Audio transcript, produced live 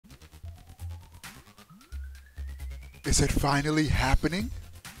Is it finally happening?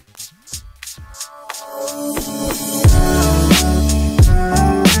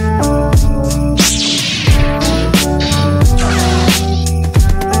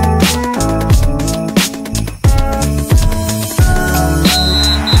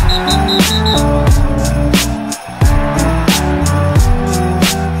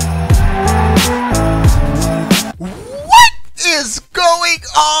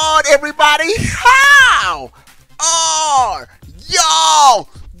 Everybody, how are y'all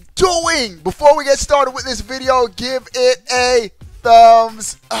doing? Before we get started with this video, give it a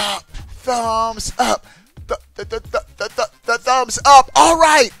thumbs up. Thumbs up. Thumbs up. All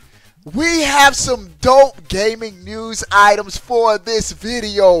right, we have some dope gaming news items for this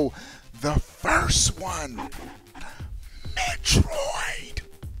video. The first one, Metroid.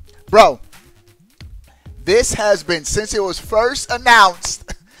 Bro, this has been, since it was first announced,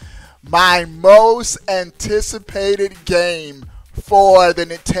 my most anticipated game for the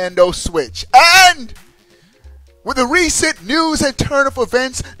Nintendo Switch. And with the recent news and turn of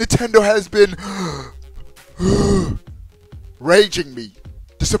events, Nintendo has been raging me,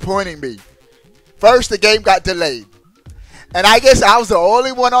 disappointing me. First, the game got delayed. And I guess I was the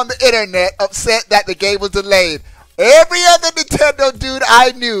only one on the internet upset that the game was delayed. Every other Nintendo dude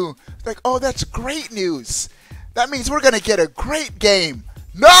I knew was like, oh, that's great news. That means we're going to get a great game.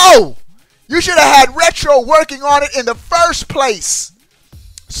 No! You should have had Retro working on it in the first place.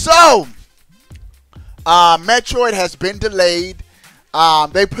 So, Metroid has been delayed.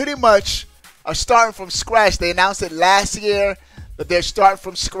 They pretty much are starting from scratch. They announced it last year that they're starting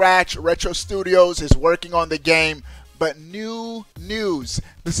from scratch. Retro Studios is working on the game. But new news.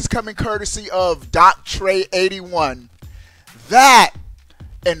 This is coming courtesy of DocTray81. That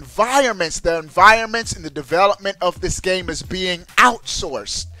the environments in the development of this game is being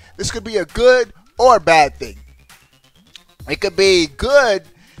outsourced. This could be a good or bad thing. It could be good.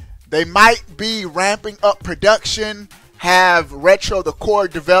 They might be ramping up production, have Retro, the core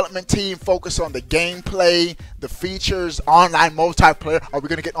development team, focus on the gameplay, the features, online multiplayer. Are we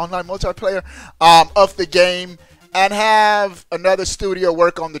going to get online multiplayer of the game? And have another studio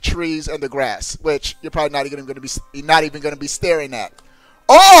work on the trees and the grass, which you're probably not even going to be staring at.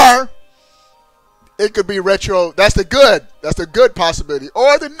 Or it could be Retro. That's the good possibility.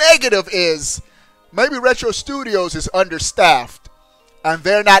 Or the negative is maybe Retro Studios is understaffed and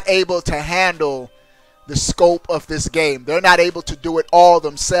they're not able to handle the scope of this game. They're not able to do it all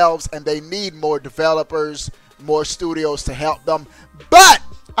themselves, and they need more developers, more studios to help them. But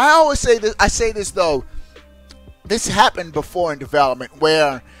I always say this. I say this though. This happened before in development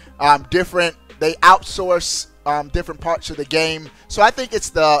where they outsource different parts of the game. So I think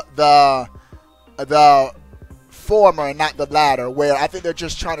it's the former and not the latter, where I think they're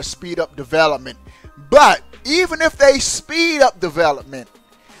just trying to speed up development. But even if they speed up development,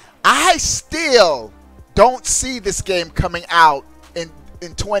 I still don't see this game coming out in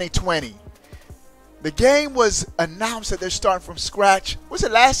 2020. The game was announced that they're starting from scratch. Was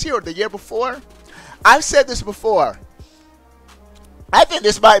it last year or the year before? I've said this before. I think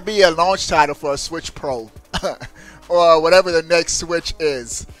this might be a launch title for a Switch Pro or whatever the next Switch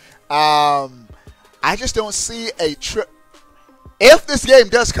is. I just don't see a trip. If this game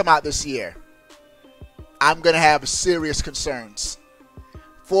does come out this year, I'm going to have serious concerns.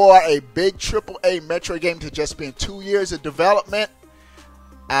 For a big AAA Metroid game to just be in 2 years of development,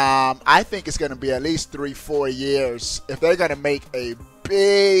 I think it's going to be at least 3-4 years. If they're going to make a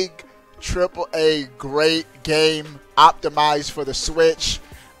big AAA great game optimized for the Switch,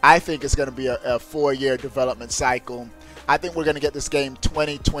 I think it's going to be a 4-year development cycle. I think we're going to get this game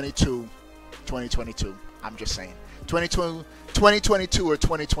 2022. I'm just saying 2022 or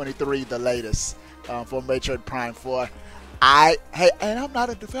 2023 the latest for Metroid Prime 4. And I'm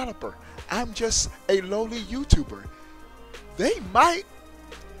not a developer. I'm just a lowly YouTuber. They might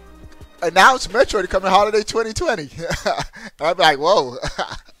announce Metroid coming holiday 2020. I'm like, whoa.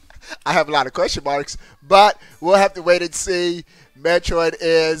 I have a lot of question marks, but we'll have to wait and see. Metroid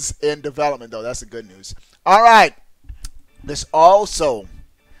is in development, though. That's the good news. All right. This also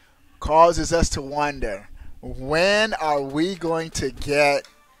causes us to wonder, when are we going to get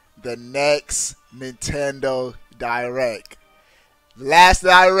the next Nintendo Direct? Last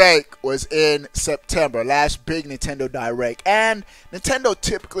Direct was in September, last big Nintendo Direct. And Nintendo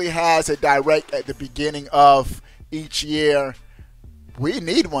typically has a Direct at the beginning of each year. We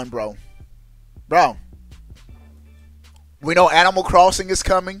need one, bro. We know Animal Crossing is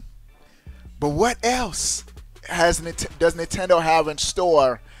coming, but what else does Nintendo have in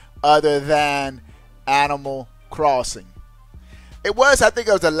store other than Animal Crossing? It was, I think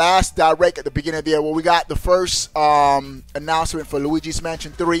it was the last direct at the beginning of the year where we got the first announcement for Luigi's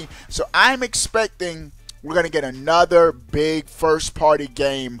Mansion 3. So I'm expecting we're going to get another big first-party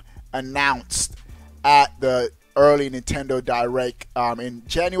game announced at the early Nintendo Direct in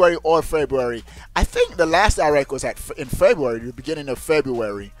January or February. I think the last Direct was in February, the beginning of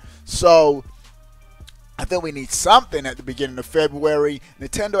February. So I think we need something at the beginning of February.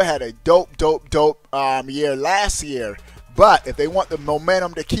 Nintendo had a dope year last year. But if they want the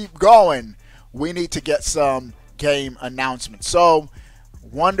momentum to keep going, we need to get some game announcements. So,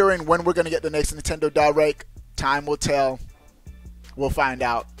 wondering when we're going to get the next Nintendo Direct. Time will tell. We'll find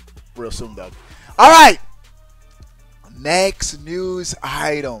out real soon, though. All right. Next news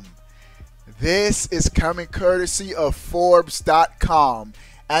item. This is coming courtesy of Forbes.com.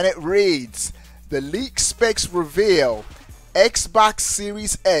 And it reads, the leaked specs reveal Xbox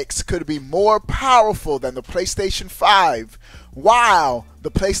Series X could be more powerful than the PlayStation 5, while the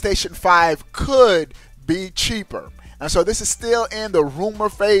PlayStation 5 could be cheaper. And so this is still in the rumor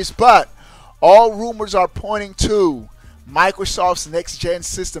phase, but all rumors are pointing to Microsoft's next-gen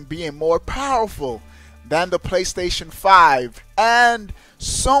system being more powerful than the PlayStation 5, and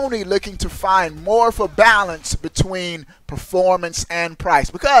Sony looking to find more of a balance between performance and price,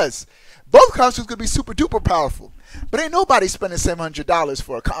 because both consoles could be super duper powerful. But ain't nobody spending $700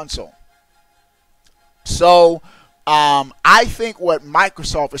 for a console. So, I think what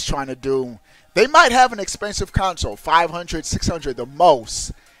Microsoft is trying to do, they might have an expensive console, $500, $600 the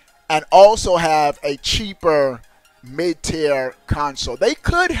most, and also have a cheaper mid-tier console. They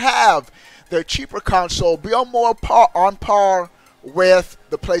could have their cheaper console be on par with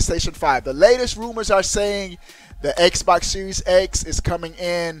the PlayStation 5. The latest rumors are saying the Xbox Series X is coming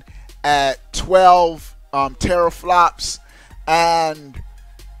in at 12 teraflops, and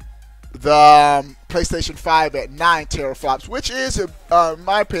the PlayStation 5 at 9 teraflops, which is, in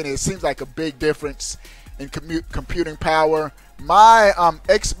my opinion, it seems like a big difference in computing power. My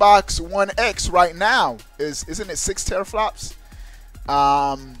Xbox One X right now isn't it 6 teraflops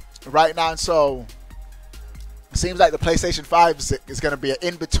right now? And so it seems like the PlayStation 5 is going to be an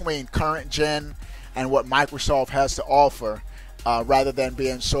in-between current gen and what Microsoft has to offer. Rather than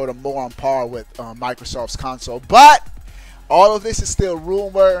being sort of more on par with Microsoft's console. But all of this is still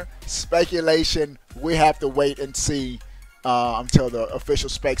rumor, speculation. We have to wait and see until the official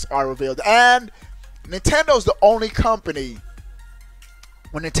specs are revealed. And Nintendo's the only company,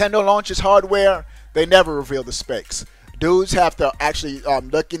 when Nintendo launches hardware, they never reveal the specs. Dudes have to actually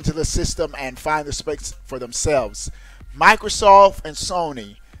look into the system and find the specs for themselves. Microsoft and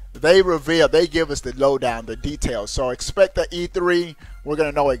Sony, they give us the lowdown, the details. So expect at E3, we're going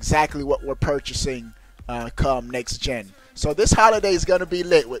to know exactly what we're purchasing come next gen. So this holiday is going to be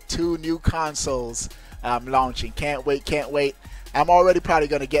lit with 2 new consoles launching. Can't wait. I'm already probably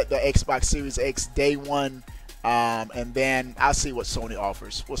going to get the Xbox Series X day one, and then I'll see what Sony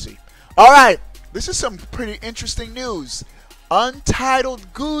offers. We'll see. All right, this is some pretty interesting news.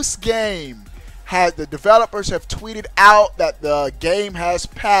 Untitled Goose Game. The developers have tweeted out that the game has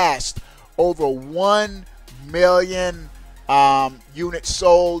passed over 1 million units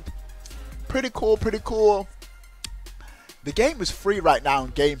sold. Pretty cool. The game is free right now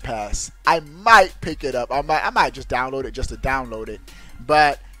on Game Pass. I might pick it up. I might just download it just to download it.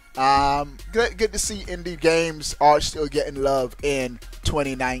 But good to see indie games are still getting love in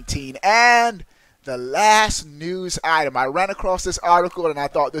 2019. And the last news item. I ran across this article and I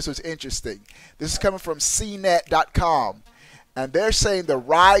thought this was interesting. This is coming from CNET.com. And they're saying the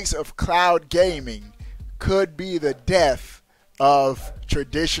rise of cloud gaming could be the death of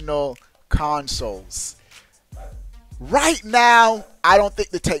traditional consoles. Right now, I don't think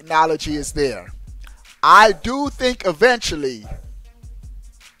the technology is there. I do think eventually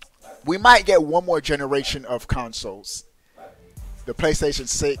we might get one more generation of consoles. The PlayStation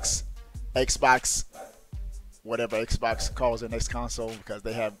 6, Xbox, whatever Xbox calls their next console, because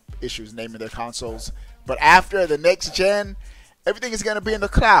they have issues naming their consoles. But after the next gen, everything is going to be in the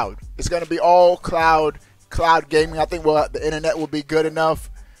cloud. It's going to be all cloud gaming. I think the internet will be good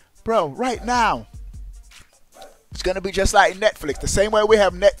enough. Bro, right now, it's going to be just like Netflix. The same way we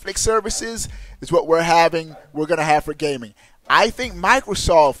have Netflix services is what we're going to have for gaming. I think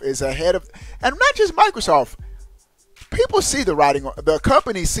Microsoft is ahead of, and not just Microsoft. People see the writing, the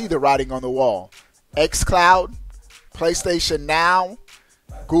companies see the writing on the wall. xCloud, PlayStation Now,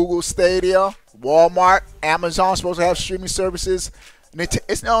 Google Stadia, Walmart, Amazon supposed to have streaming services.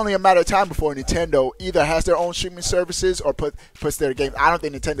 It's not only a matter of time before Nintendo either has their own streaming services or puts their games. I don't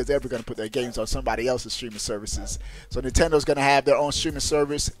think Nintendo's ever going to put their games on somebody else's streaming services. So Nintendo's going to have their own streaming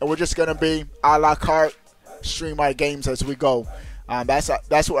service, and we're just going to be a la carte, stream our games as we go.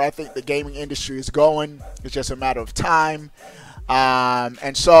 That's where I think the gaming industry is going. It's just a matter of time.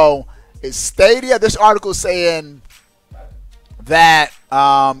 And so is Stadia. This article is saying that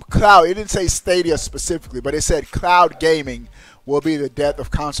cloud. It didn't say Stadia specifically, but it said cloud gaming will be the death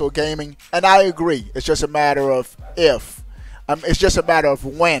of console gaming, and I agree. It's just a matter of if. It's just a matter of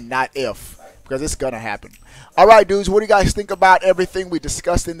when, not if, because it's gonna happen. All right, dudes, what do you guys think about everything we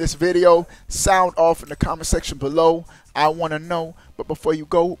discussed in this video? Sound off in the comment section below. I want to know. But before you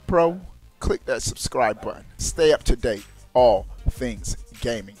go, bro, click that subscribe button. Stay up to date. All things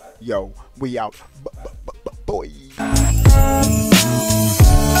gaming. Yo, we out. Boy.